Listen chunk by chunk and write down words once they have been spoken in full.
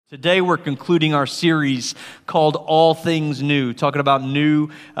Today we're concluding our series called All Things New, talking about new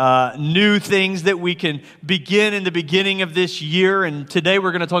things that we can begin in the beginning of this year. And today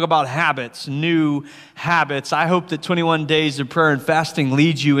we're going to talk about habits, new habits. I hope that 21 days of prayer and fasting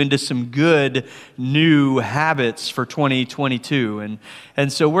leads you into some good new habits for 2022.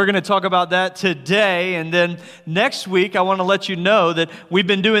 And so we're going to talk about that today. And then next week, I want to let you know that we've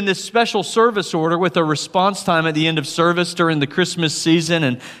been doing this special service order with a response time at the end of service during the Christmas season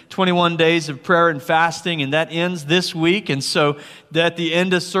and 21 days of prayer and fasting, and that ends this week. And so at the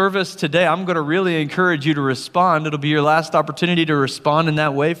end of service today, I'm going to really encourage you to respond. It'll be your last opportunity to respond in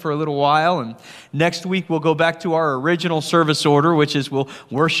that way for a little while. And next week, we'll go back to our original service order, which is we'll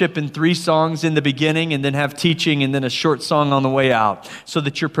worship in 3 songs in the beginning and then have teaching and then a short song on the way out so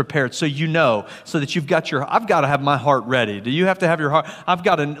that you're prepared, so you know, so that you've got I've got to have my heart ready. Do you have to have your heart? I've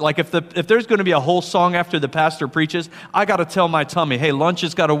got to, like if there's going to be a whole song after the pastor preaches, I got to tell my tummy, hey, lunch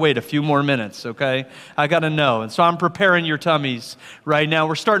has got to wait a few more minutes, okay? I got to know. And so I'm preparing your tummies right now.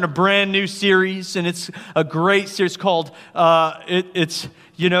 We're starting a brand new series, and it's a great series called, this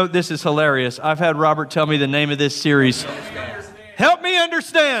is hilarious. I've had Robert tell me the name of this series. Help me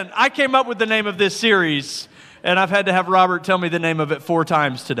understand. I came up with the name of this series, and I've had to have Robert tell me the name of it 4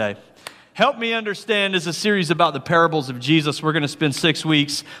 times today. Help Me Understand is a series about the parables of Jesus. We're going to spend 6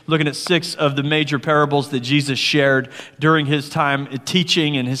 weeks looking at 6 of the major parables that Jesus shared during his time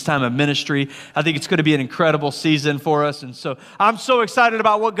teaching and his time of ministry. I think it's going to be an incredible season for us. And so I'm so excited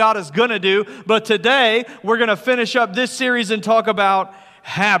about what God is going to do. But today, we're going to finish up this series and talk about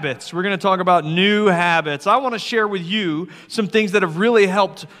habits. We're going to talk about new habits. I want to share with you some things that have really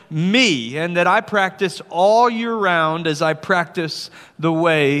helped me and that I practice all year round as I practice the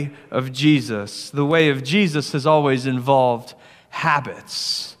way of Jesus. The way of Jesus has always involved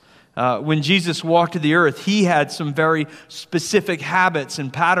habits. When Jesus walked the earth, he had some very specific habits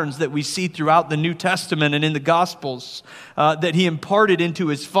and patterns that we see throughout the New Testament and in the Gospels that he imparted into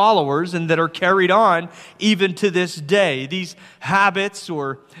his followers and that are carried on even to this day. These habits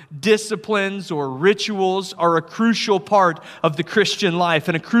or disciplines or rituals are a crucial part of the Christian life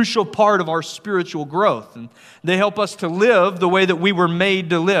and a crucial part of our spiritual growth. And they help us to live the way that we were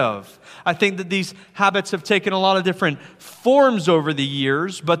made to live. I think that these habits have taken a lot of different forms over the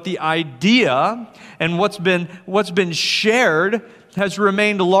years, but the idea and what's been shared has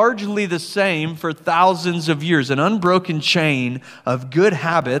remained largely the same for thousands of years, an unbroken chain of good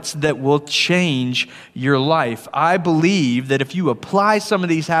habits that will change your life. I believe that if you apply some of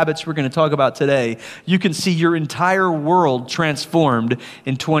these habits we're going to talk about today, you can see your entire world transformed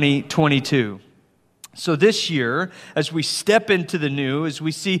in 2022. So this year, as we step into the new, as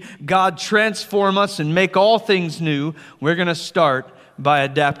we see God transform us and make all things new, we're going to start by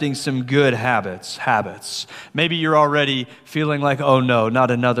adapting some good habits. Maybe you're already feeling like, oh no, not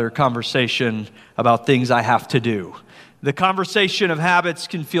another conversation about things I have to do. The conversation of habits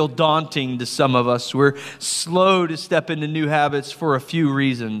can feel daunting to some of us. We're slow to step into new habits for a few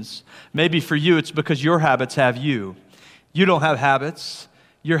reasons. Maybe for you, it's because your habits have you. You don't have habits.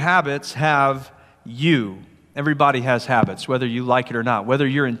 Your habits have you. Everybody has habits, whether you like it or not, whether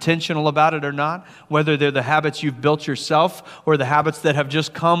you're intentional about it or not, whether they're the habits you've built yourself or the habits that have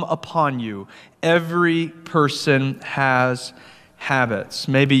just come upon you. Every person has habits.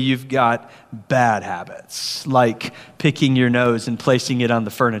 Maybe you've got bad habits, like picking your nose and placing it on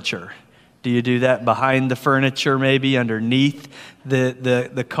the furniture. Do you do that behind the furniture, maybe underneath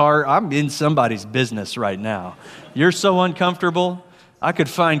the car? I'm in somebody's business right now. You're so uncomfortable. I could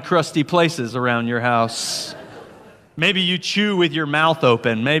find crusty places around your house. Maybe you chew with your mouth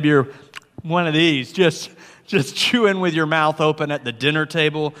open. Maybe you're one of these, just chewing with your mouth open at the dinner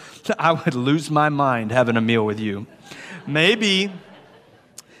table. I would lose my mind having a meal with you. Maybe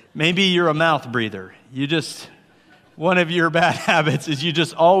you're a mouth breather. One of your bad habits is you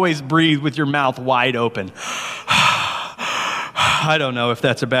just always breathe with your mouth wide open. I don't know if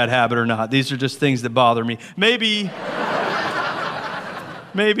that's a bad habit or not. These are just things that bother me.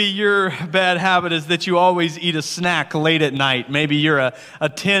 Maybe your bad habit is that you always eat a snack late at night. Maybe you're a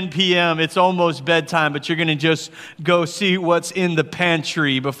 10 p.m., it's almost bedtime, but you're going to just go see what's in the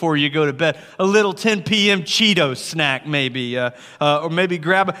pantry before you go to bed. A little 10 p.m. Cheetos snack maybe. Or maybe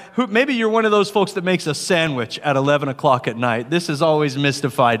maybe you're one of those folks that makes a sandwich at 11 o'clock at night. This has always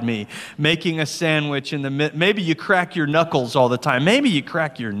mystified me. Making a sandwich maybe you crack your knuckles all the time. Maybe you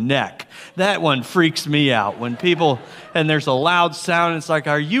crack your neck. That one freaks me out. When people, and there's a loud sound, it's like,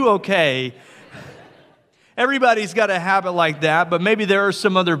 are you okay? Everybody's got a habit like that, but maybe there are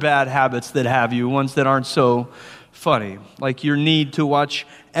some other bad habits that have you, ones that aren't so funny, like your need to watch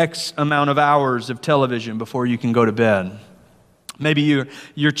X amount of hours of television before you can go to bed. Maybe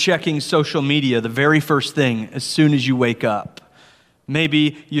you're checking social media the very first thing as soon as you wake up.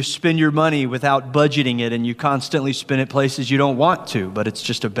 Maybe you spend your money without budgeting it and you constantly spend it places you don't want to, but it's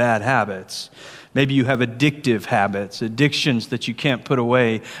just a bad habit. Maybe you have addictive habits, addictions that you can't put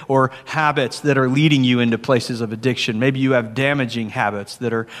away, or habits that are leading you into places of addiction. Maybe you have damaging habits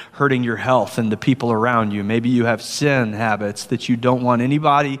that are hurting your health and the people around you. Maybe you have sin habits that you don't want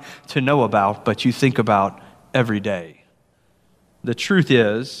anybody to know about, but you think about every day. The truth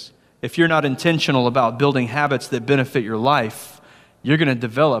is, if you're not intentional about building habits that benefit your life, you're going to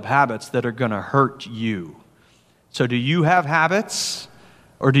develop habits that are going to hurt you. So do you have habits,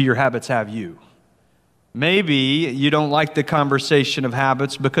 or do your habits have you? Maybe you don't like the conversation of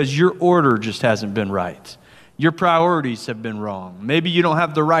habits because your order just hasn't been right. Your priorities have been wrong. Maybe you don't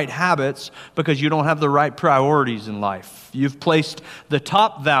have the right habits because you don't have the right priorities in life. You've placed the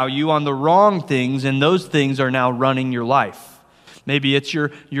top value on the wrong things, and those things are now running your life. Maybe it's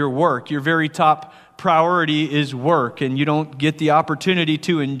your work. Your very top priority is work, and you don't get the opportunity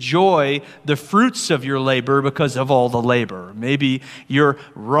to enjoy the fruits of your labor because of all the labor. Maybe your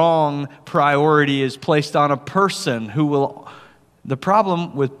wrong priority is placed on a person who will... The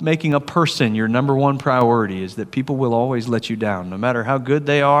problem with making a person your number one priority is that people will always let you down, no matter how good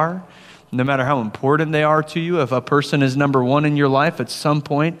they are, no matter how important they are to you. If a person is number one in your life, at some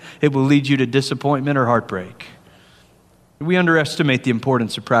point, it will lead you to disappointment or heartbreak. We underestimate the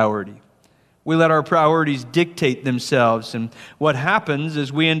importance of priority. We let our priorities dictate themselves, and what happens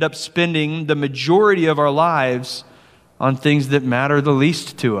is we end up spending the majority of our lives on things that matter the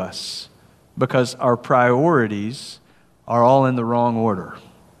least to us because our priorities are all in the wrong order.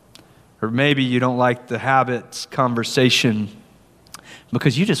 Or maybe you don't like the habits conversation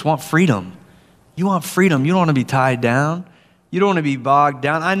because you just want freedom. You want freedom. You don't want to be tied down. You don't want to be bogged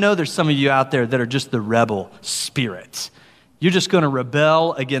down. I know there's some of you out there that are just the rebel spirit. You're just going to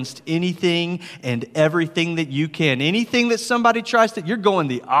rebel against anything and everything that you can. Anything that somebody tries to, you're going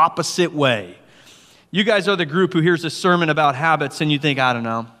the opposite way. You guys are the group who hears a sermon about habits and you think, I don't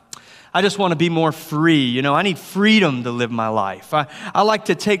know, I just want to be more free. I need freedom to live my life. I like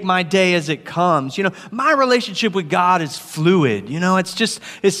to take my day as it comes. My relationship with God is fluid.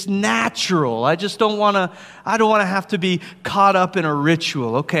 It's natural. I don't want to have to be caught up in a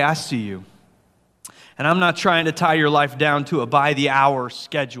ritual. Okay, I see you. And I'm not trying to tie your life down to a by-the-hour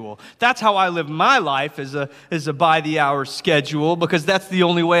schedule. That's how I live my life, is a by-the-hour schedule, because that's the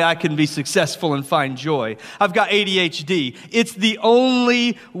only way I can be successful and find joy. I've got ADHD. It's the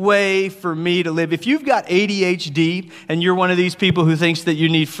only way for me to live. If you've got ADHD and you're one of these people who thinks that you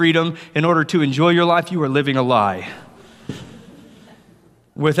need freedom in order to enjoy your life, you are living a lie.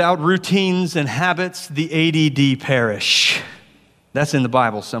 Without routines and habits, the ADD perish. That's in the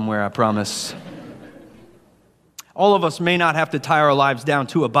Bible somewhere, I promise. All of us may not have to tie our lives down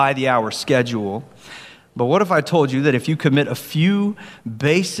to a by-the-hour schedule, but what if I told you that if you commit a few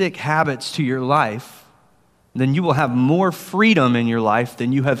basic habits to your life, then you will have more freedom in your life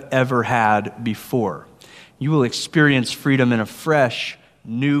than you have ever had before. You will experience freedom in a fresh,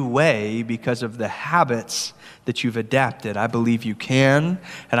 new way because of the habits that you've adapted. I believe you can,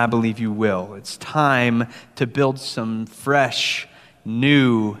 and I believe you will. It's time to build some fresh,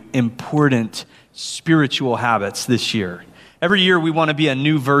 new, important spiritual habits this year. Every year we want to be a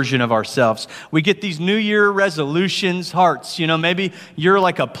new version of ourselves. We get these New Year resolutions, hearts. Maybe you're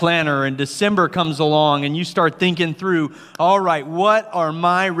like a planner and December comes along and you start thinking through, all right, what are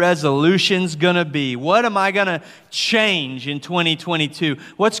my resolutions going to be? What am I going to change in 2022?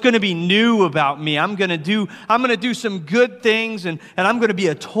 What's going to be new about me? I'm going to do some good things, and I'm going to be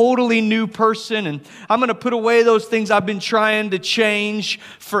a totally new person, and I'm going to put away those things I've been trying to change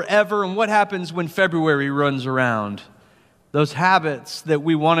forever. And what happens when February runs around? Those habits that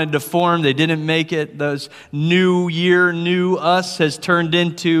we wanted to form, they didn't make it. Those new year, new us has turned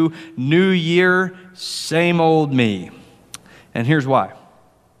into new year, same old me. And here's why.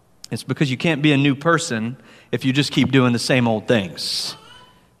 It's because you can't be a new person if you just keep doing the same old things.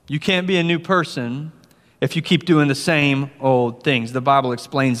 You can't be a new person if you keep doing the same old things. The Bible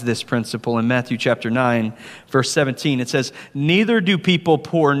explains this principle in Matthew chapter 9, verse 17. It says, "Neither do people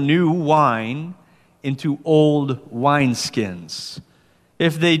pour new wine into old wineskins.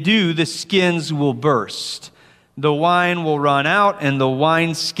 If they do, the skins will burst. The wine will run out, and the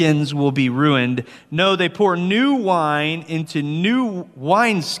wineskins will be ruined. No, they pour new wine into new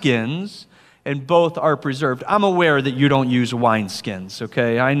wineskins, and both are preserved." I'm aware that you don't use wineskins,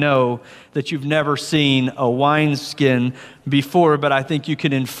 okay? I know that you've never seen a wineskin before, but I think you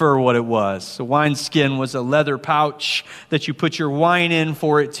can infer what it was. A wineskin was a leather pouch that you put your wine in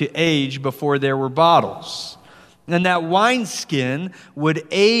for it to age before there were bottles. And that wineskin would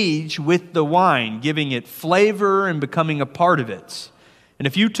age with the wine, giving it flavor and becoming a part of it. And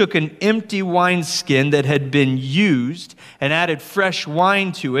if you took an empty wineskin that had been used and added fresh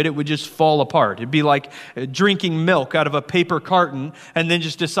wine to it, it would just fall apart. It'd be like drinking milk out of a paper carton and then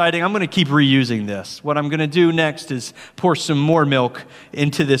just deciding, I'm going to keep reusing this. What I'm going to do next is pour some more milk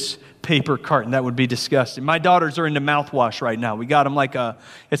into this paper carton. That would be disgusting. My daughters are into mouthwash right now. We got them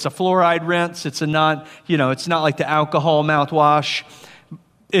it's a fluoride rinse. It's not like the alcohol mouthwash.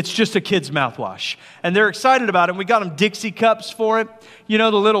 It's just a kid's mouthwash. And they're excited about it. And we got them Dixie cups for it. You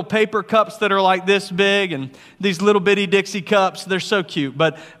know, the little paper cups that are like this big and these little bitty Dixie cups. They're so cute.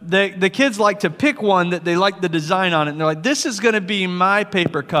 But the kids like to pick one that they like the design on it. And they're like, this is going to be my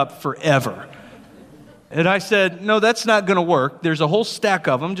paper cup forever. And I said, no, that's not going to work. There's a whole stack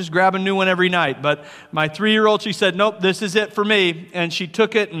of them. Just grab a new one every night. But my 3-year-old, she said, nope, this is it for me. And she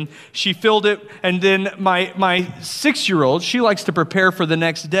took it and she filled it. And then my 6-year-old, she likes to prepare for the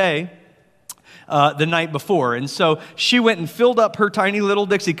next day. The night before. And so she went and filled up her tiny little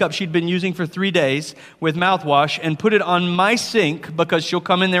Dixie cup she'd been using for 3 days with mouthwash and put it on my sink because she'll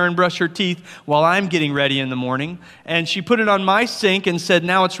come in there and brush her teeth while I'm getting ready in the morning. And she put it on my sink and said,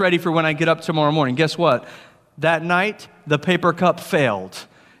 now it's ready for when I get up tomorrow morning. Guess what? That night, the paper cup failed.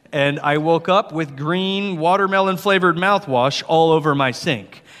 And I woke up with green watermelon flavored mouthwash all over my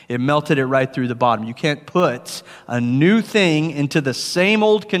sink. It melted it right through the bottom. You can't put a new thing into the same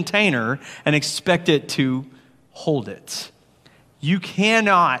old container and expect it to hold it. You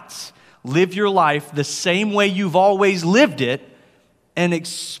cannot live your life the same way you've always lived it and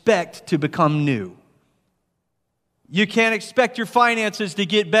expect to become new. You can't expect your finances to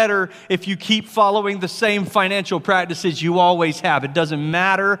get better if you keep following the same financial practices you always have. It doesn't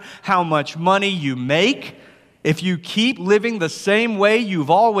matter how much money you make. If you keep living the same way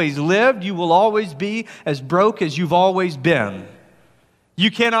you've always lived, you will always be as broke as you've always been. You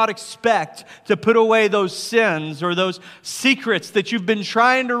cannot expect to put away those sins or those secrets that you've been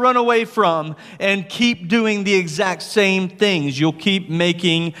trying to run away from and keep doing the exact same things. You'll keep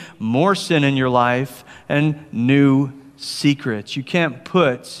making more sin in your life and new secrets. You can't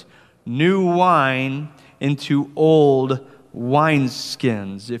put new wine into old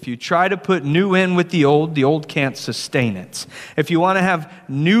wineskins. If you try to put new in with the old can't sustain it. If you want to have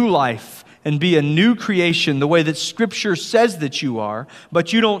new life and be a new creation the way that Scripture says that you are,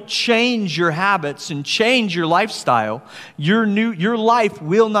 but you don't change your habits and change your lifestyle, your life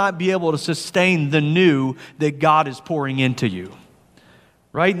will not be able to sustain the new that God is pouring into you.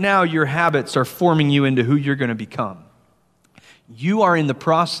 Right now, your habits are forming you into who you're going to become. You are in the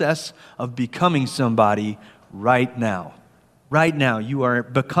process of becoming somebody right now. Right now, you are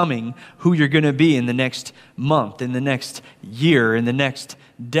becoming who you're going to be in the next month, in the next year, in the next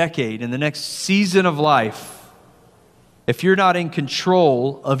decade, in the next season of life. If you're not in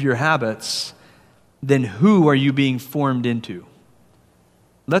control of your habits, then who are you being formed into?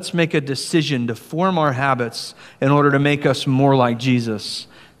 Let's make a decision to form our habits in order to make us more like Jesus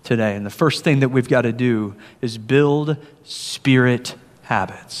today. And the first thing that we've got to do is build spirit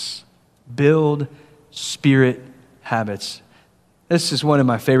habits. Build spirit habits. This is one of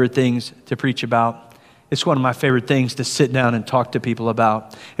my favorite things to preach about. It's one of my favorite things to sit down and talk to people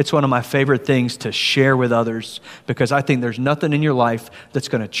about. It's one of my favorite things to share with others because I think there's nothing in your life that's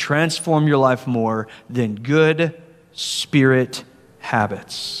going to transform your life more than good spirit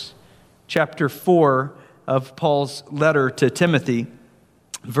habits. Chapter 4 of Paul's letter to Timothy,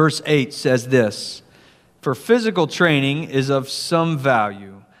 verse 8 says this, "For physical training is of some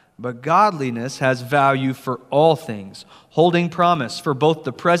value, but godliness has value for all things, holding promise for both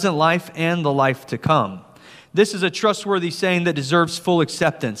the present life and the life to come. This is a trustworthy saying that deserves full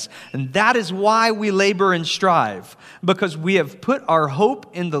acceptance. And that is why we labor and strive, because we have put our hope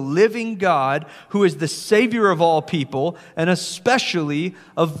in the living God, who is the Savior of all people, and especially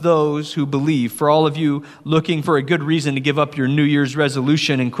of those who believe." For all of you looking for a good reason to give up your New Year's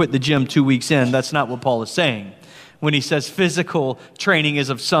resolution and quit the gym 2 weeks in, that's not what Paul is saying. When he says physical training is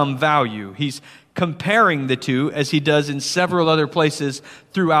of some value, he's comparing the two, as he does in several other places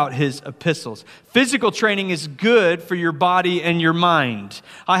throughout his epistles. Physical training is good for your body and your mind.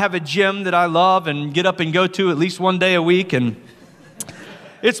 I have a gym that I love and get up and go to at least one day a week, and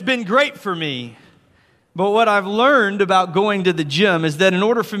it's been great for me. But what I've learned about going to the gym is that in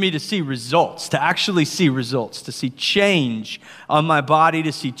order for me to see results, to actually see results, to see change on my body,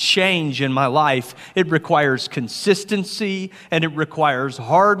 to see change in my life, it requires consistency, and it requires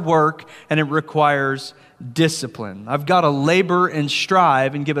hard work, and it requires discipline. I've got to labor and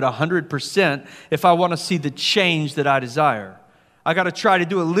strive and give it 100% if I want to see the change that I desire. I got to try to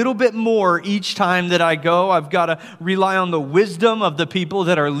do a little bit more each time that I go. I've got to rely on the wisdom of the people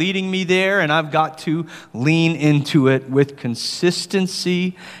that are leading me there, and I've got to lean into it with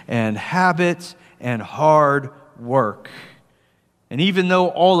consistency and habit and hard work. And even though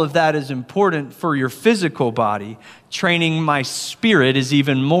all of that is important for your physical body, training my spirit is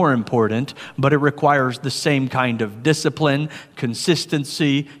even more important, but it requires the same kind of discipline,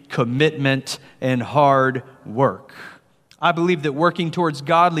 consistency, commitment, and hard work. I believe that working towards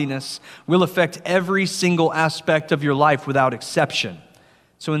godliness will affect every single aspect of your life without exception.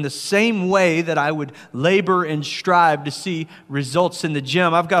 So in the same way that I would labor and strive to see results in the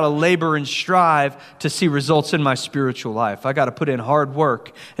gym, I've got to labor and strive to see results in my spiritual life. I got to put in hard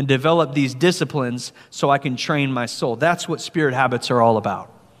work and develop these disciplines so I can train my soul. That's what spirit habits are all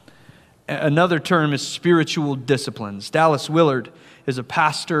about. Another term is spiritual disciplines. Dallas Willard is a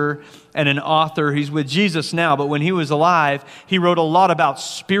pastor and an author. He's with Jesus now, but when he was alive, he wrote a lot about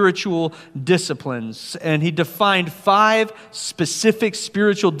spiritual disciplines. And he defined 5 specific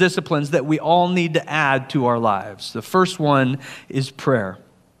spiritual disciplines that we all need to add to our lives. The first one is prayer.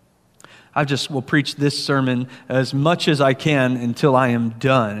 I just will preach this sermon as much as I can until I am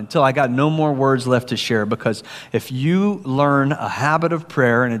done, until I got no more words left to share. Because if you learn a habit of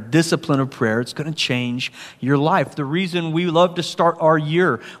prayer and a discipline of prayer, it's going to change your life. The reason we love to start our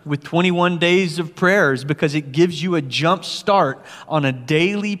year with 21 days of prayer is because it gives you a jump start on a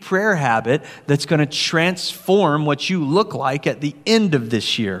daily prayer habit that's going to transform what you look like at the end of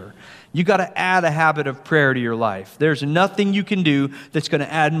this year. You got to add a habit of prayer to your life. There's nothing you can do that's going to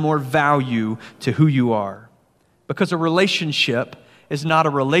add more value to who you are. Because a relationship is not a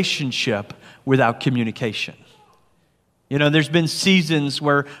relationship without communication. You know, there's been seasons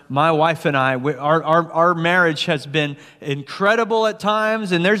where my wife and I, our marriage has been incredible at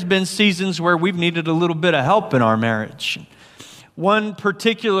times, and there's been seasons where we've needed a little bit of help in our marriage. One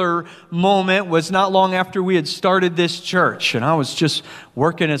particular moment was not long after we had started this church, and I was just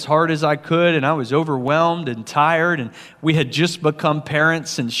working as hard as I could, and I was overwhelmed and tired, and we had just become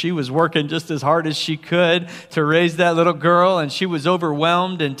parents, and she was working just as hard as she could to raise that little girl, and she was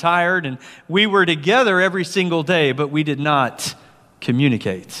overwhelmed and tired, and we were together every single day, but we did not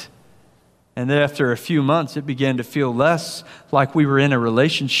communicate. And then after a few months, it began to feel less like we were in a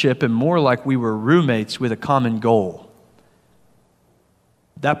relationship and more like we were roommates with a common goal.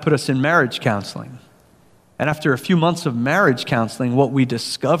 That put us in marriage counseling. And after a few months of marriage counseling, what we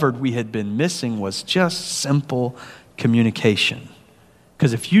discovered we had been missing was just simple communication.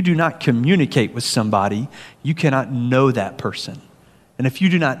 Because if you do not communicate with somebody, you cannot know that person. And if you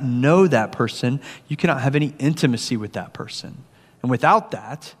do not know that person, you cannot have any intimacy with that person. And without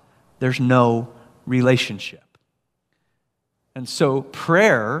that, there's no relationship. And so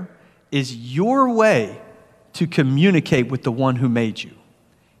prayer is your way to communicate with the one who made you.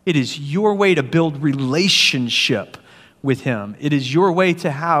 It is your way to build relationship with Him. It is your way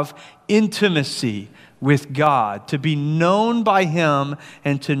to have intimacy with God, to be known by Him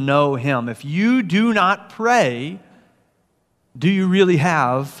and to know Him. If you do not pray, do you really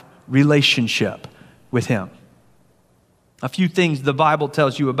have relationship with Him? A few things the Bible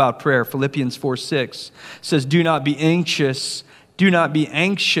tells you about prayer. Philippians 4:6 says, Do not be anxious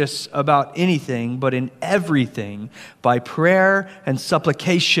about anything, but in everything, by prayer and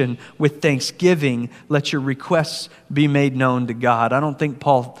supplication with thanksgiving, let your requests be made known to God. I don't think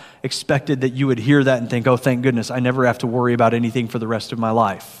Paul expected that you would hear that and think, oh, thank goodness, I never have to worry about anything for the rest of my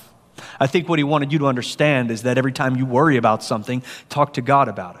life. I think what he wanted you to understand is that every time you worry about something, talk to God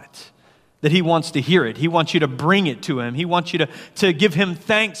about it. That He wants to hear it. He wants you to bring it to Him. He wants you to give Him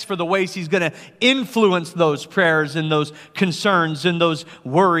thanks for the ways He's going to influence those prayers and those concerns and those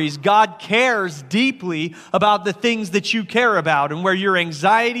worries. God cares deeply about the things that you care about. And where your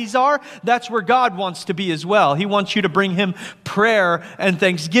anxieties are, that's where God wants to be as well. He wants you to bring Him prayer and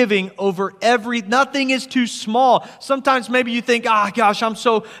thanksgiving over nothing is too small. Sometimes maybe you think, gosh, I'm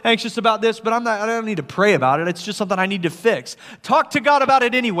so anxious about this, but I don't need to pray about it. It's just something I need to fix. Talk to God about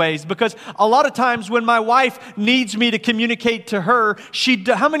it anyways, because a lot of times when my wife needs me to communicate to her,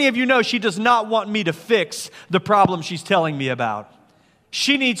 how many of you know she does not want me to fix the problem she's telling me about?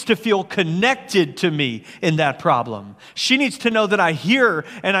 She needs to feel connected to me in that problem. She needs to know that I hear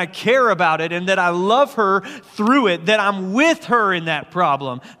and I care about it and that I love her through it, that I'm with her in that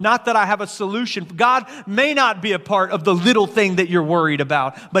problem, not that I have a solution. God may not be a part of the little thing that you're worried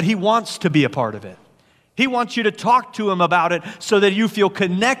about, but He wants to be a part of it. He wants you to talk to Him about it so that you feel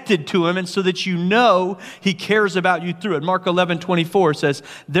connected to Him and so that you know He cares about you through it. Mark 11:24 says,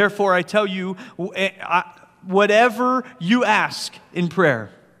 Therefore I tell you, whatever you ask in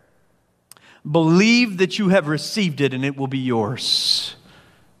prayer, Believe that you have received it and it will be yours.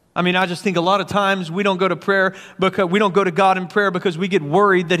 I mean, I just think a lot of times we don't go to prayer because we don't go to God in prayer because we get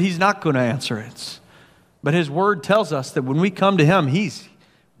worried that He's not going to answer it. But His Word tells us that when we come to Him, He's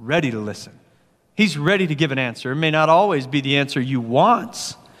ready to listen. He's ready to give an answer. It may not always be the answer you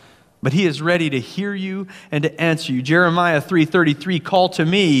want, but He is ready to hear you and to answer you. Jeremiah 3:33, call to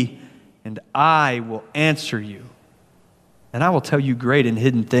me and I will answer you. And I will tell you great and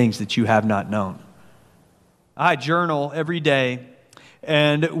hidden things that you have not known. I journal every day.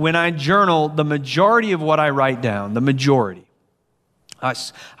 And when I journal, the majority of what I write down, the majority, I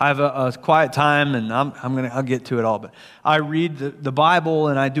have a quiet time, and I'll get to it all. But I read the Bible,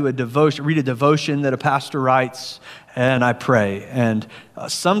 and I do read a devotion that a pastor writes, and I pray. And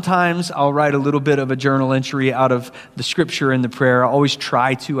sometimes I'll write a little bit of a journal entry out of the Scripture and the prayer. I always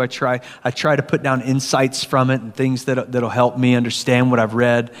try to. I try to put down insights from it and things that'll help me understand what I've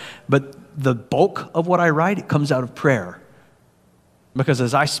read. But the bulk of what I write, it comes out of prayer. Because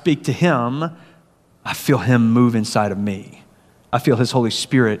as I speak to Him, I feel Him move inside of me. I feel His Holy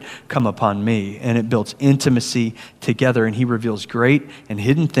Spirit come upon me, and it builds intimacy together, and He reveals great and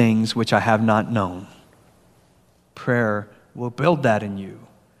hidden things which I have not known. Prayer will build that in you.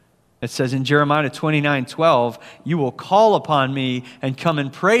 It says in Jeremiah 29:12, you will call upon me and come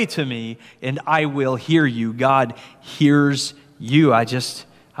and pray to me, and I will hear you. God hears you.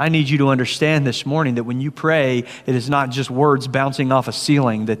 I need you to understand this morning that when you pray, it is not just words bouncing off a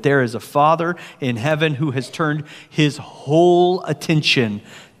ceiling, that there is a Father in heaven who has turned His whole attention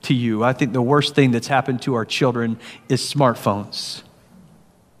to you. I think the worst thing that's happened to our children is smartphones.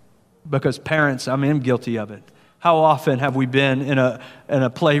 Because parents, I'm guilty of it. How often have we been in a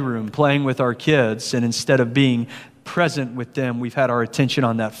playroom playing with our kids, and instead of being present with them, we've had our attention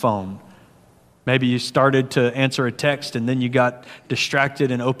on that phone? Maybe you started to answer a text and then you got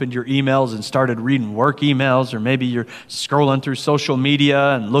distracted and opened your emails and started reading work emails, or maybe you're scrolling through social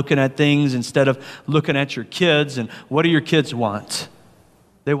media and looking at things instead of looking at your kids. And what do your kids want?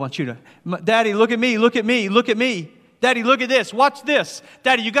 They want you to, Daddy, look at me, look at me, look at me. Daddy, look at this. Watch this.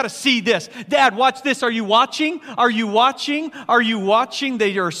 Daddy, you got to see this. Dad, watch this. Are you watching? Are you watching? Are you watching?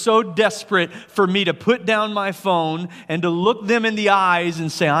 They are so desperate for me to put down my phone and to look them in the eyes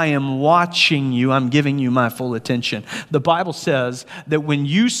and say, I am watching you. I'm giving you my full attention. The Bible says that when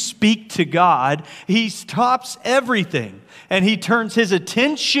you speak to God, He stops everything and He turns His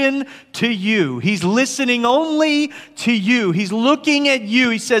attention to you. He's listening only to you. He's looking at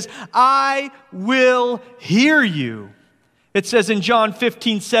you. He says, I will hear you. It says in John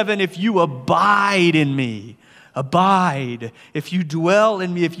 15:7, if you abide in me, abide, if you dwell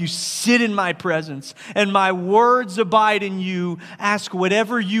in me, if you sit in my presence, and my words abide in you, ask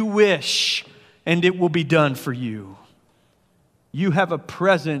whatever you wish, and it will be done for you. You have a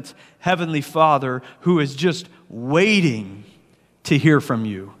present Heavenly Father who is just waiting to hear from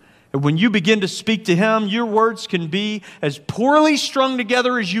you. And when you begin to speak to Him, your words can be as poorly strung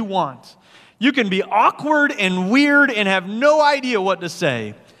together as you want. You can be awkward and weird and have no idea what to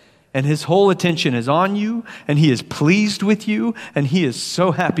say. And His whole attention is on you, and He is pleased with you, and He is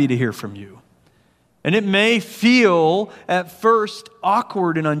so happy to hear from you. And it may feel at first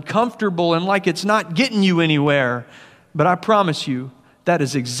awkward and uncomfortable and like it's not getting you anywhere, but I promise you, that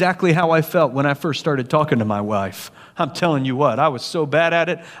is exactly how I felt when I first started talking to my wife. I'm telling you what, I was so bad at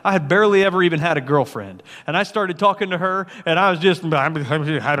it. I had barely ever even had a girlfriend. And I started talking to her, and I was just,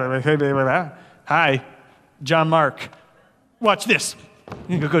 hi, John Mark, watch this.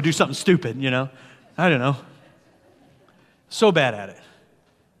 You can go do something stupid, I don't know. So bad at it.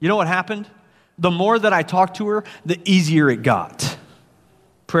 You know what happened? The more that I talked to her, the easier it got.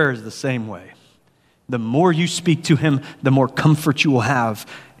 Prayer is the same way. The more you speak to Him, the more comfort you will have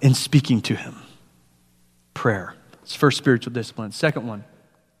in speaking to Him. Prayer. It's first spiritual discipline. Second one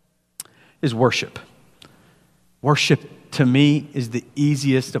is worship. Worship, to me, is the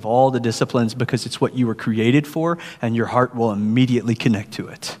easiest of all the disciplines because it's what you were created for, and your heart will immediately connect to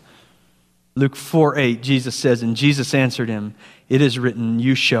it. Luke 4:8, Jesus says, and Jesus answered him, it is written,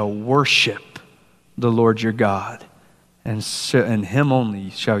 you shall worship the Lord your God, and Him only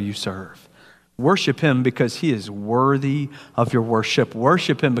shall you serve. Worship Him because He is worthy of your worship.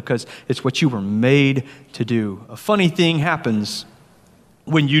 Worship Him because it's what you were made to do. A funny thing happens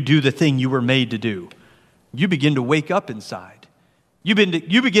when you do the thing you were made to do. You begin to wake up inside. You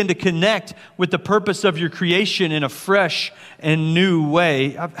begin to connect with the purpose of your creation in a fresh and new way.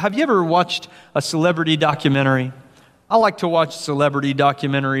 Have you ever watched a celebrity documentary? I like to watch celebrity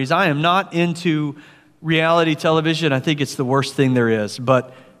documentaries. I am not into reality television. I think it's the worst thing there is.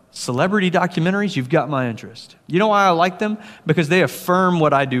 But Celebrity documentaries, you've got my interest. You know why I like them? Because they affirm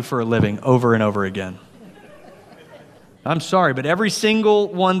what I do for a living over and over again. I'm sorry, but every single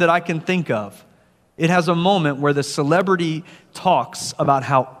one that I can think of, it has a moment where the celebrity talks about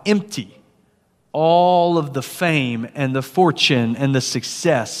how empty all of the fame and the fortune and the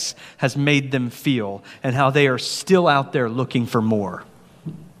success has made them feel, and how they are still out there looking for more.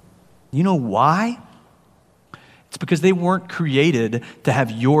 You know why? It's because they weren't created to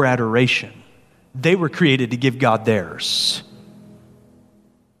have your adoration. They were created to give God theirs.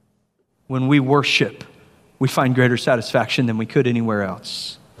 When we worship, we find greater satisfaction than we could anywhere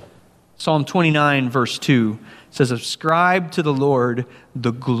else. Psalm 29, verse 2 says, "Ascribe to the Lord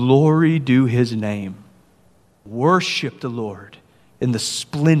the glory due his name. Worship the Lord in the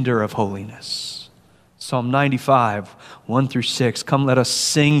splendor of holiness." Psalm 95, 1 through 6, "Come, let us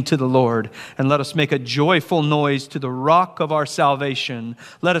sing to the Lord, and let us make a joyful noise to the rock of our salvation.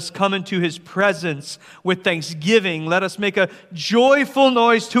 Let us come into his presence with thanksgiving. Let us make a joyful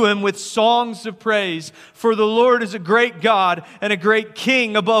noise to him with songs of praise. For the Lord is a great God and a great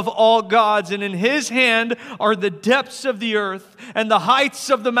King above all gods, and in his hand are the depths of the earth, and the heights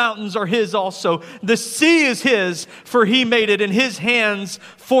of the mountains are his also. The sea is his, for he made it, and his hands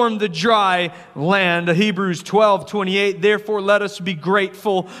formed the dry land." Hebrews 12:28, "Therefore let us be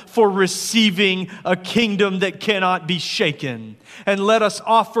grateful for receiving a kingdom that cannot be shaken. And let us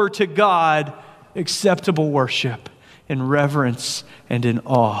offer to God acceptable worship in reverence and in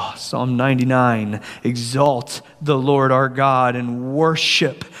awe." Psalm 99, "Exalt the Lord our God and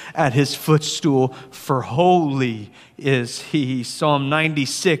worship at his footstool, for holy is he." Psalm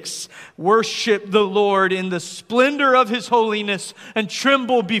 96, "Worship the Lord in the splendor of his holiness and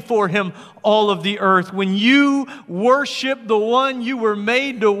tremble before him, all of the earth." When you worship the one you were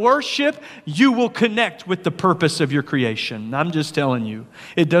made to worship, you will connect with the purpose of your creation. I'm just telling you,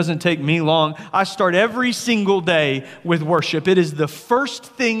 it doesn't take me long. I start every single day with worship. It is the first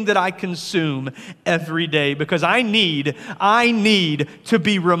thing that I consume every day, because I need to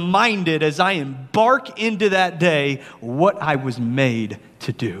be reminded as I embark into that day what I was made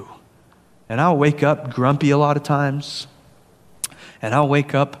to do. And I'll wake up grumpy a lot of times. And I'll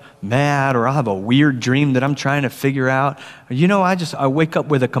wake up mad, or I'll have a weird dream that I'm trying to figure out. You know, I wake up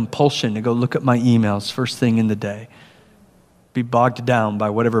with a compulsion to go look at my emails first thing in the day. Be bogged down by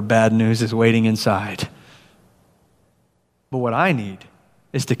whatever bad news is waiting inside. But what I need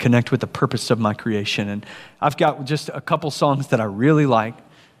is to connect with the purpose of my creation. And I've got just a couple songs that I really like.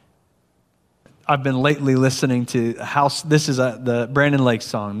 I've been lately listening to this is the Brandon Lake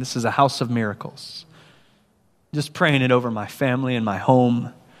song. This is A House of Miracles. Just praying it over my family and my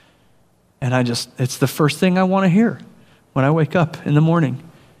home. And it's the first thing I want to hear when I wake up in the morning.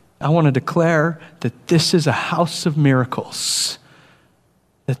 I want to declare that this is a house of miracles.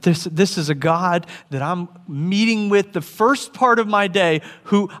 That this is a God that I'm meeting with the first part of my day,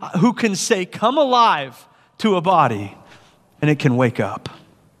 who can say, "Come alive," to a body, and it can wake up.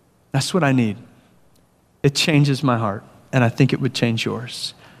 That's what I need. It changes my heart, and I think it would change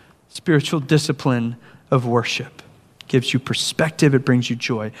yours. Spiritual discipline of worship gives you perspective. It brings you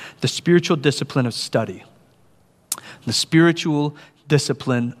joy. The spiritual discipline of study. The spiritual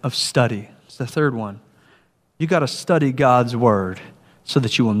discipline of study. It's the third one. You got to study God's word so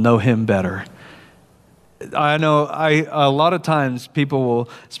that you will know him better. I know a lot of times people will,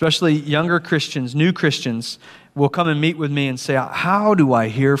 especially younger Christians, new Christians, will come and meet with me and say, "How do I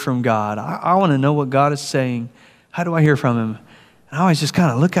hear from God? I want to know what God is saying. How do I hear from him?" And I always just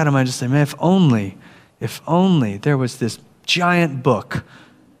kind of look at him and I just say, "Man, if only there was this giant book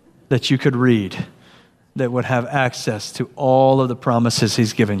that you could read that would have access to all of the promises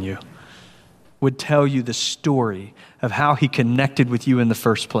he's given you, would tell you the story of how he connected with you in the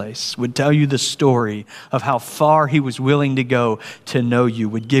first place, would tell you the story of how far he was willing to go to know you,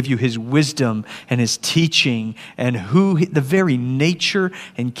 would give you his wisdom and his teaching, and the very nature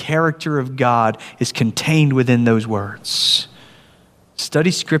and character of God is contained within those words."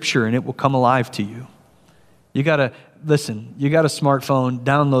 Study Scripture and it will come alive to you. You got a smartphone,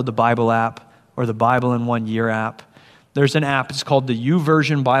 download the Bible app or the Bible in 1 Year app. There's an app, it's called the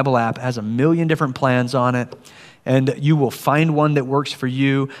YouVersion Bible app. It has 1 million different plans on it. And you will find one that works for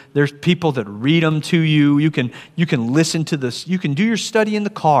you. There's people that read them to you. You can listen to this. You can do your study in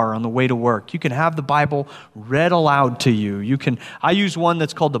the car on the way to work. You can have the Bible read aloud to you. I use one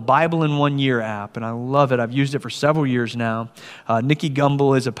that's called the Bible in 1 Year app, and I love it. I've used it for several years now. Nicky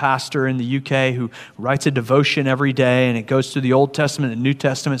Gumbel is a pastor in the UK who writes a devotion every day, and it goes through the Old Testament and New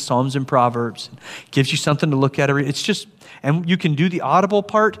Testament, Psalms and Proverbs, and gives you something to look at. And you can do the audible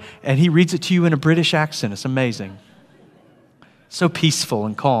part, and he reads it to you in a British accent. It's amazing. So peaceful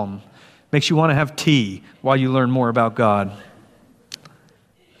and calm. Makes you want to have tea while you learn more about God.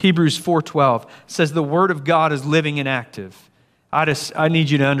 Hebrews 4:12 says the Word of God is living and active. I need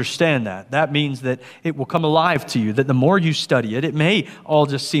you to understand that. That means that it will come alive to you, that the more you study it, it may all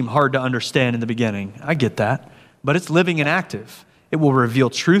just seem hard to understand in the beginning. I get that. But it's living and active. It will reveal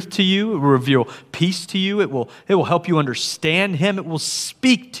truth to you. It will reveal peace to you. It will help you understand Him. It will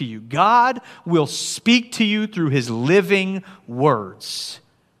speak to you. God will speak to you through His living words.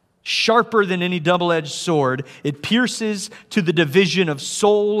 Sharper than any double-edged sword, it pierces to the division of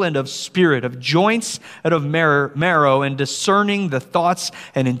soul and of spirit, of joints and of marrow, and discerning the thoughts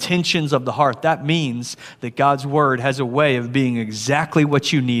and intentions of the heart. That means that God's Word has a way of being exactly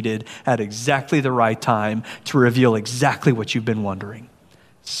what you needed at exactly the right time to reveal exactly what you've been wondering.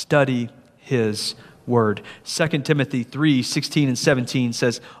 Study His Word. 2 Timothy 3:16 and 17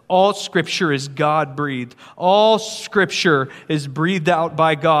 says, all Scripture is God-breathed. All Scripture is breathed out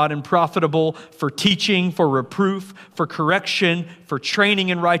by God and profitable for teaching, for reproof, for correction, for training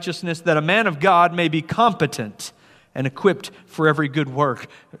in righteousness, that a man of God may be competent and equipped for every good work.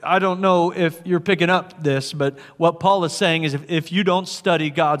 I don't know if you're picking up this, but what Paul is saying is if you don't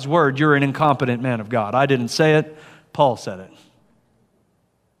study God's Word, you're an incompetent man of God. I didn't say it. Paul said it.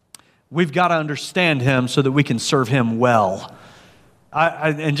 We've got to understand Him so that we can serve Him well.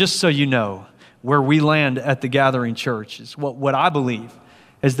 And just so you know, where we land at the Gathering Church is what I believe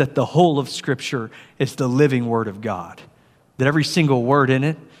is that the whole of Scripture is the living Word of God. That every single word in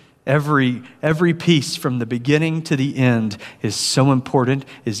it, every piece from the beginning to the end is so important,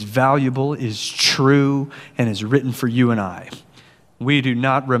 is valuable, is true, and is written for you and I. We do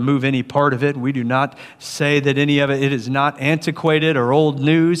not remove any part of it. We do not say that any of it is not antiquated or old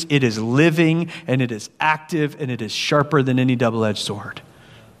news. It is living, and it is active, and it is sharper than any double-edged sword.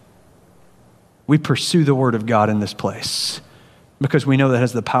 We pursue the Word of God in this place because we know that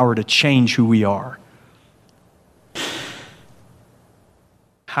has the power to change who we are.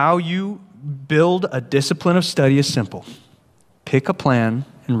 How you build a discipline of study is simple. Pick a plan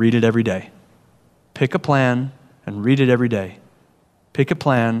and read it every day. Pick a plan and read it every day. Pick a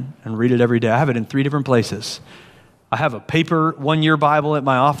plan and read it every day. I have it in 3 different places. I have a paper 1-year Bible at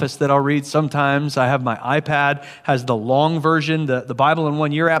my office that I'll read sometimes. I have my iPad, has the long version. The Bible in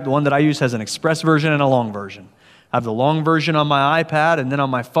 1 Year app, the one that I use, has an express version and a long version. I have the long version on my iPad, and then on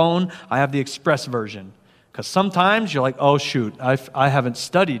my phone, I have the express version. Because sometimes you're like, oh shoot, I haven't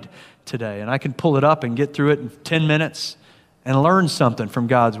studied today, and I can pull it up and get through it in 10 minutes and learn something from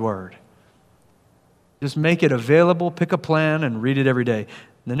God's Word. Just make it available, pick a plan, and read it every day.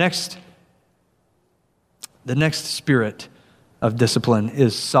 The next spirit of discipline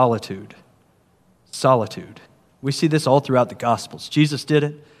is solitude. Solitude. We see this all throughout the Gospels. Jesus did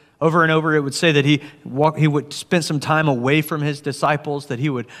it. Over and over, it would say that he would spend some time away from his disciples, that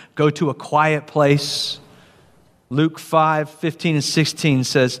he would go to a quiet place. Luke 5:15 and 16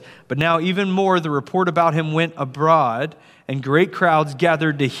 says, but now even more the report about him went abroad, and great crowds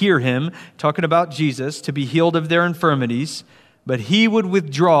gathered to hear him, talking about Jesus, to be healed of their infirmities. But he would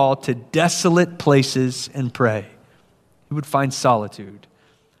withdraw to desolate places and pray. He would find solitude.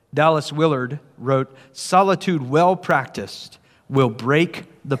 Dallas Willard wrote, solitude well practiced will break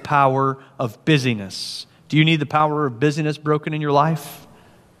the power of busyness. Do you need the power of busyness broken in your life?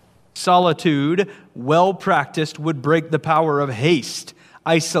 Solitude well practiced would break the power of haste,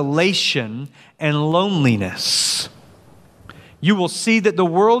 isolation, and loneliness. You will see that the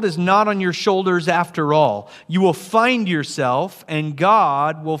world is not on your shoulders after all. You will find yourself, and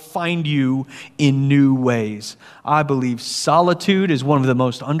God will find you in new ways. I believe solitude is one of the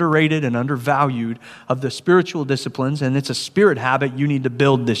most underrated and undervalued of the spiritual disciplines, and it's a spirit habit you need to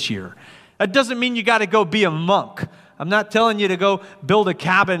build this year. That doesn't mean you got to go be a monk. I'm not telling you to go build a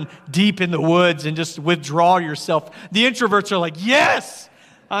cabin deep in the woods and just withdraw yourself. The introverts are like, yes,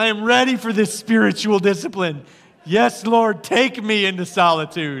 I am ready for this spiritual discipline. Yes, Lord, take me into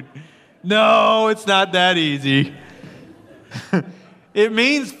solitude. No, it's not that easy. It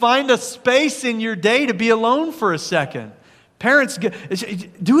means find a space in your day to be alone for a second. Parents,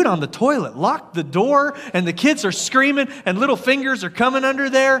 do it on the toilet. Lock the door, and the kids are screaming, and little fingers are coming under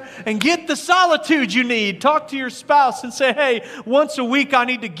there. And get the solitude you need. Talk to your spouse and say, hey, once a week I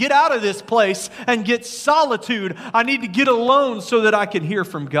need to get out of this place and get solitude. I need to get alone so that I can hear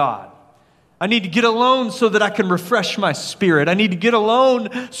from God. I need to get alone so that I can refresh my spirit. I need to get alone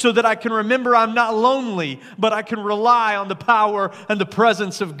so that I can remember I'm not lonely, but I can rely on the power and the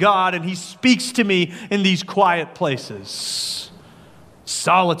presence of God, and He speaks to me in these quiet places.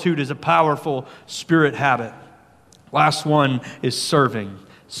 Solitude is a powerful spirit habit. Last one is serving.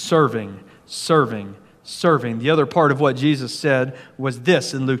 serving. The other part of what Jesus said was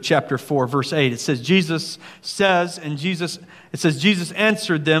this in Luke chapter 4, verse 8. It says, Jesus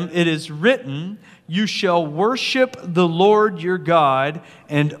answered them, "It is written, you shall worship the Lord your God,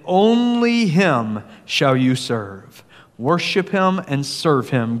 and only him shall you serve." Worship him and serve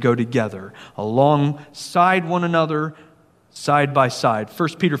him go together, alongside one another, side by side.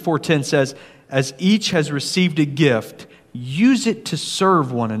 1 Peter 4:10 says, "As each has received a gift, use it to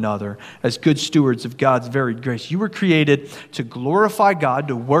serve one another as good stewards of God's varied grace." You were created to glorify God,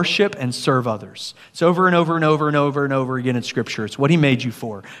 to worship and serve others. It's over and over and over and over and over again in Scripture. It's what he made you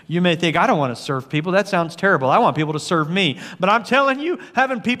for. You may think, "I don't want to serve people. That sounds terrible. I want people to serve me." But I'm telling you,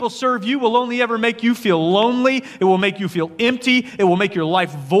 having people serve you will only ever make you feel lonely. It will make you feel empty. It will make your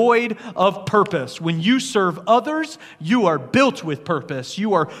life void of purpose. When you serve others, you are built with purpose.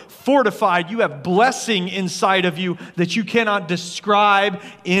 You are fortified. You have blessing inside of you that you cannot describe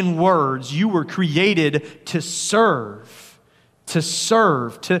in words. You were created to serve,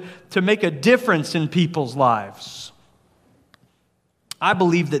 to make a difference in people's lives. I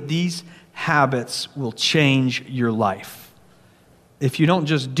believe that these habits will change your life if you don't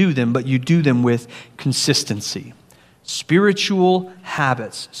just do them, but you do them with consistency. Spiritual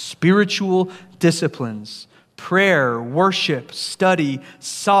habits, spiritual disciplines, prayer, worship, study,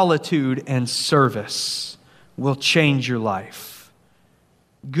 solitude, and service will change your life.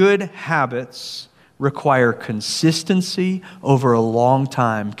 Good habits require consistency over a long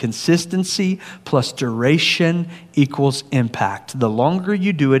time. Consistency plus duration equals impact. The longer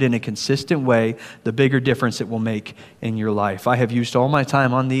you do it in a consistent way, the bigger difference it will make in your life. I have used all my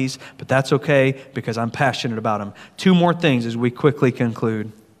time on these, but that's okay because I'm passionate about them. Two more things as we quickly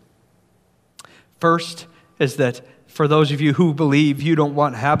conclude. First is that for those of you who believe you don't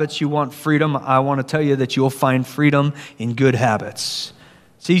want habits, you want freedom, I want to tell you that you'll find freedom in good habits.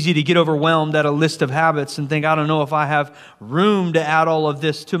 It's easy to get overwhelmed at a list of habits and think, I don't know if I have room to add all of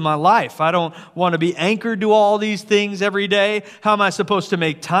this to my life. I don't want to be anchored to all these things every day. How am I supposed to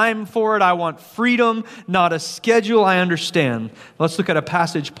make time for it? I want freedom, not a schedule. I understand. Let's look at a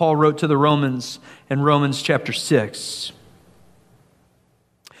passage Paul wrote to the Romans in Romans chapter 6.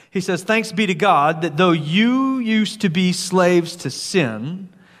 He says, "Thanks be to God that though you used to be slaves to sin,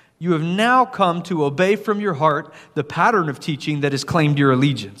 you have now come to obey from your heart the pattern of teaching that has claimed your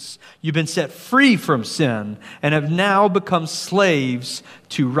allegiance. You've been set free from sin and have now become slaves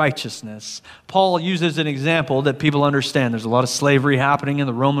to righteousness." Paul uses an example that people understand. There's a lot of slavery happening in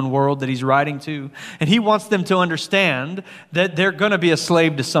the Roman world that he's writing to, and he wants them to understand that they're going to be a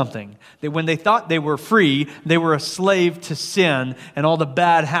slave to something. That when they thought they were free, they were a slave to sin and all the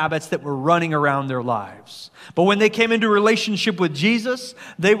bad habits that were running around their lives. But when they came into relationship with Jesus,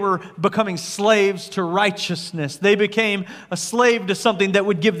 they were becoming slaves to righteousness. They became a slave to something that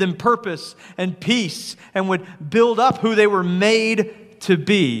would give them purpose and peace and would build up who they were made to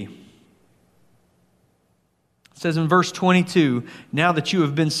be. It says in verse 22, "Now that you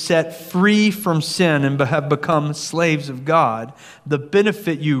have been set free from sin and have become slaves of God, the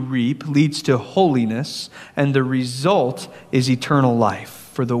benefit you reap leads to holiness, and the result is eternal life.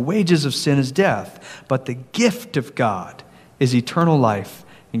 For the wages of sin is death, but the gift of God is eternal life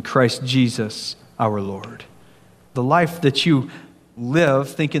in Christ Jesus our Lord." The life that you live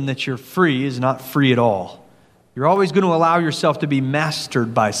thinking that you're free is not free at all. You're always going to allow yourself to be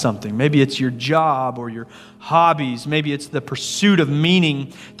mastered by something. Maybe it's your job or your hobbies. Maybe it's the pursuit of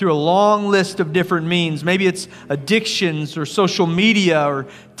meaning through a long list of different means. Maybe it's addictions or social media or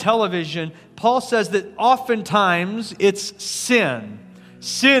television. Paul says that oftentimes it's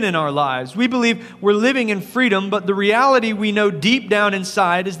sin in our lives. We believe we're living in freedom, but the reality we know deep down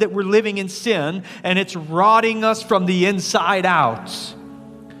inside is that we're living in sin and it's rotting us from the inside out.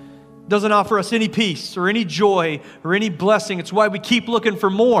 Doesn't offer us any peace or any joy or any blessing. It's why we keep looking for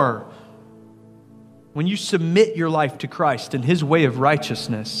more. When you submit your life to Christ and His way of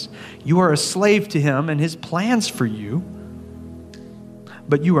righteousness, you are a slave to Him and His plans for you,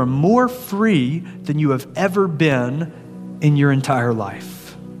 but you are more free than you have ever been in your entire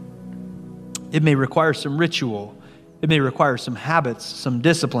life. It may require some ritual. It may require some habits, some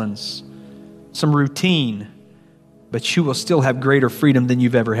disciplines, some routine, but you will still have greater freedom than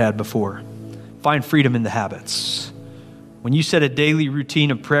you've ever had before. Find freedom in the habits. When you set a daily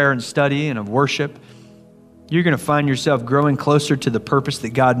routine of prayer and study and of worship, you're going to find yourself growing closer to the purpose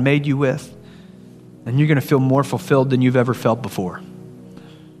that God made you with, and you're going to feel more fulfilled than you've ever felt before.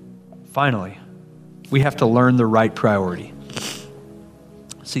 Finally, we have to learn the right priority.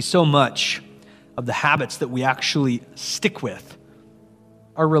 See, so much of the habits that we actually stick with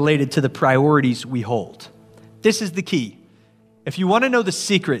are related to the priorities we hold. This is the key. If you want to know the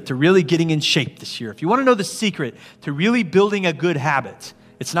secret to really getting in shape this year, if you want to know the secret to really building a good habit,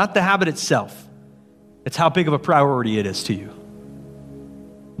 it's not the habit itself. It's how big of a priority it is to you.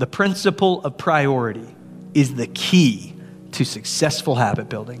 The principle of priority is the key to successful habit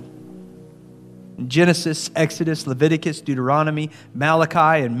building. In Genesis, Exodus, Leviticus, Deuteronomy,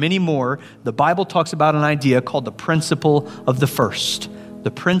 Malachi, and many more, the Bible talks about an idea called the principle of the first.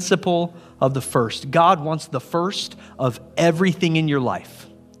 The principle of the first. God wants the first of everything in your life.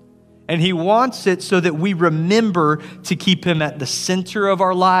 And He wants it so that we remember to keep Him at the center of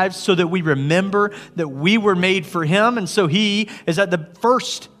our lives, so that we remember that we were made for Him. And so He is at the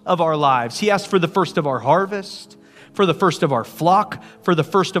first of our lives. He asks for the first of our harvest, for the first of our flock, for the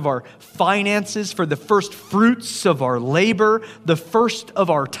first of our finances, for the first fruits of our labor, the first of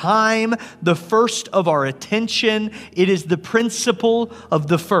our time, the first of our attention. It is the principle of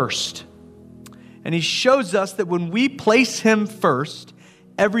the first. And He shows us that when we place Him first,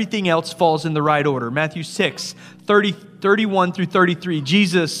 everything else falls in the right order. Matthew 6, 31 through 33.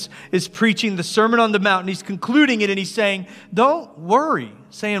 Jesus is preaching the Sermon on the Mount, and He's concluding it, and He's saying, don't worry,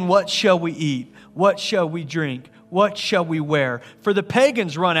 saying, what shall we eat? What shall we drink? What shall we wear? For the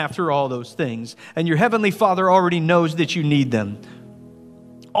pagans run after all those things, and your heavenly Father already knows that you need them.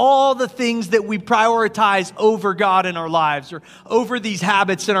 All the things that we prioritize over God in our lives, or over these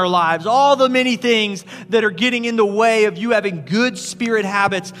habits in our lives, all the many things that are getting in the way of you having good spirit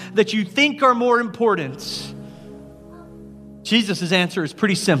habits that you think are more important. Jesus' answer is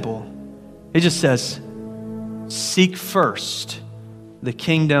pretty simple. He just says, seek first the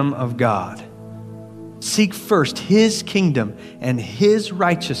kingdom of God. Seek first His kingdom and His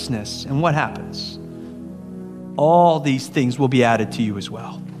righteousness. And what happens? All these things will be added to you as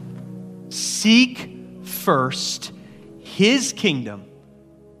well. Seek first His kingdom,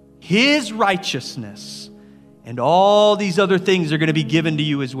 His righteousness, and all these other things are going to be given to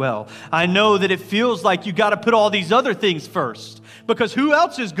you as well. I know that it feels like you got to put all these other things first. Because who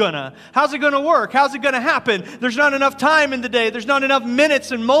else is gonna? How's it gonna work? How's it gonna happen? There's not enough time in the day. There's not enough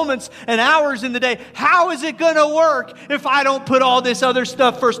minutes and moments and hours in the day. How is it gonna work if I don't put all this other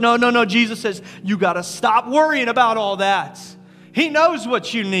stuff first? No. Jesus says, you gotta stop worrying about all that. He knows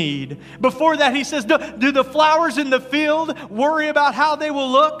what you need. Before that, He says, do the flowers in the field worry about how they will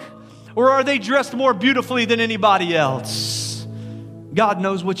look? Or are they dressed more beautifully than anybody else? God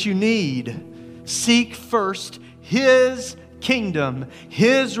knows what you need. Seek first His kingdom,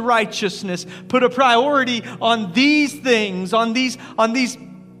 His righteousness. Put a priority on these things, on these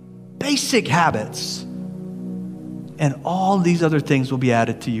basic habits. And all these other things will be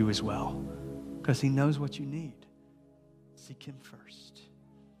added to you as well. Because He knows what you need. Seek Him first.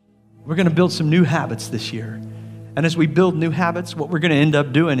 We're going to build some new habits this year. And as we build new habits, what we're going to end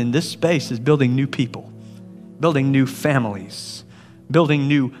up doing in this space is building new people, building new families, building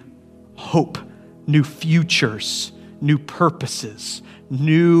new hope, new futures, new purposes,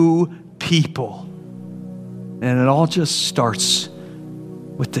 new people. And it all just starts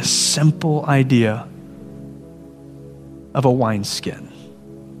with this simple idea of a wineskin.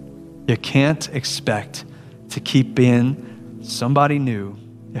 You can't expect to keep being somebody new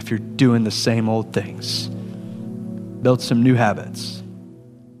if you're doing the same old things. Build some new habits.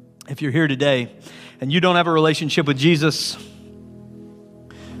 If you're here today and you don't have a relationship with Jesus,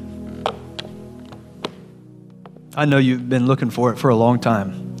 I know you've been looking for it for a long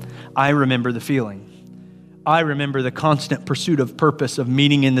time. I remember the feeling. I remember the constant pursuit of purpose, of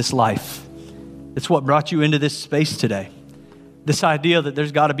meaning in this life. It's what brought you into this space today. This idea that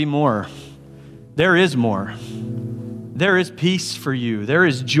there's got to be more. There is more. There is peace for you. There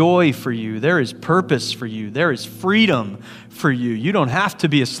is joy for you. There is purpose for you. There is freedom for you. You don't have to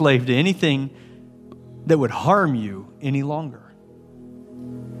be a slave to anything that would harm you any longer.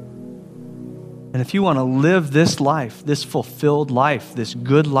 And if you want to live this life, this fulfilled life, this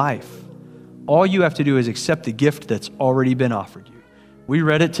good life, all you have to do is accept the gift that's already been offered you. We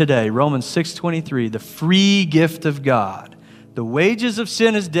read it today, Romans 6:23, the free gift of God. The wages of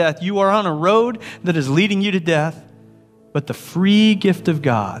sin is death. You are on a road that is leading you to death, but the free gift of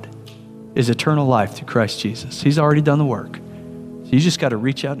God is eternal life through Christ Jesus. He's already done the work. So you just got to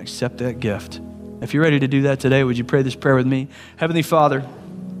reach out and accept that gift. If you're ready to do that today, would you pray this prayer with me? Heavenly Father,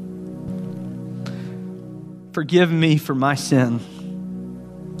 forgive me for my sin.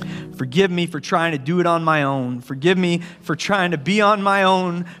 Forgive me for trying to do it on my own. Forgive me for trying to be on my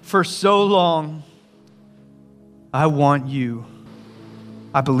own for so long. I want you.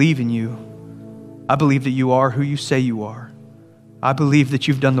 I believe in you. I believe that you are who you say you are. I believe that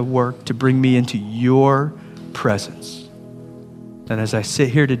you've done the work to bring me into your presence. And as I sit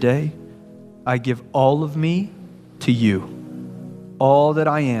here today, I give all of me to you. all that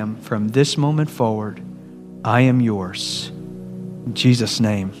I am from this moment forward. I am yours. In Jesus'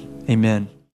 name, amen.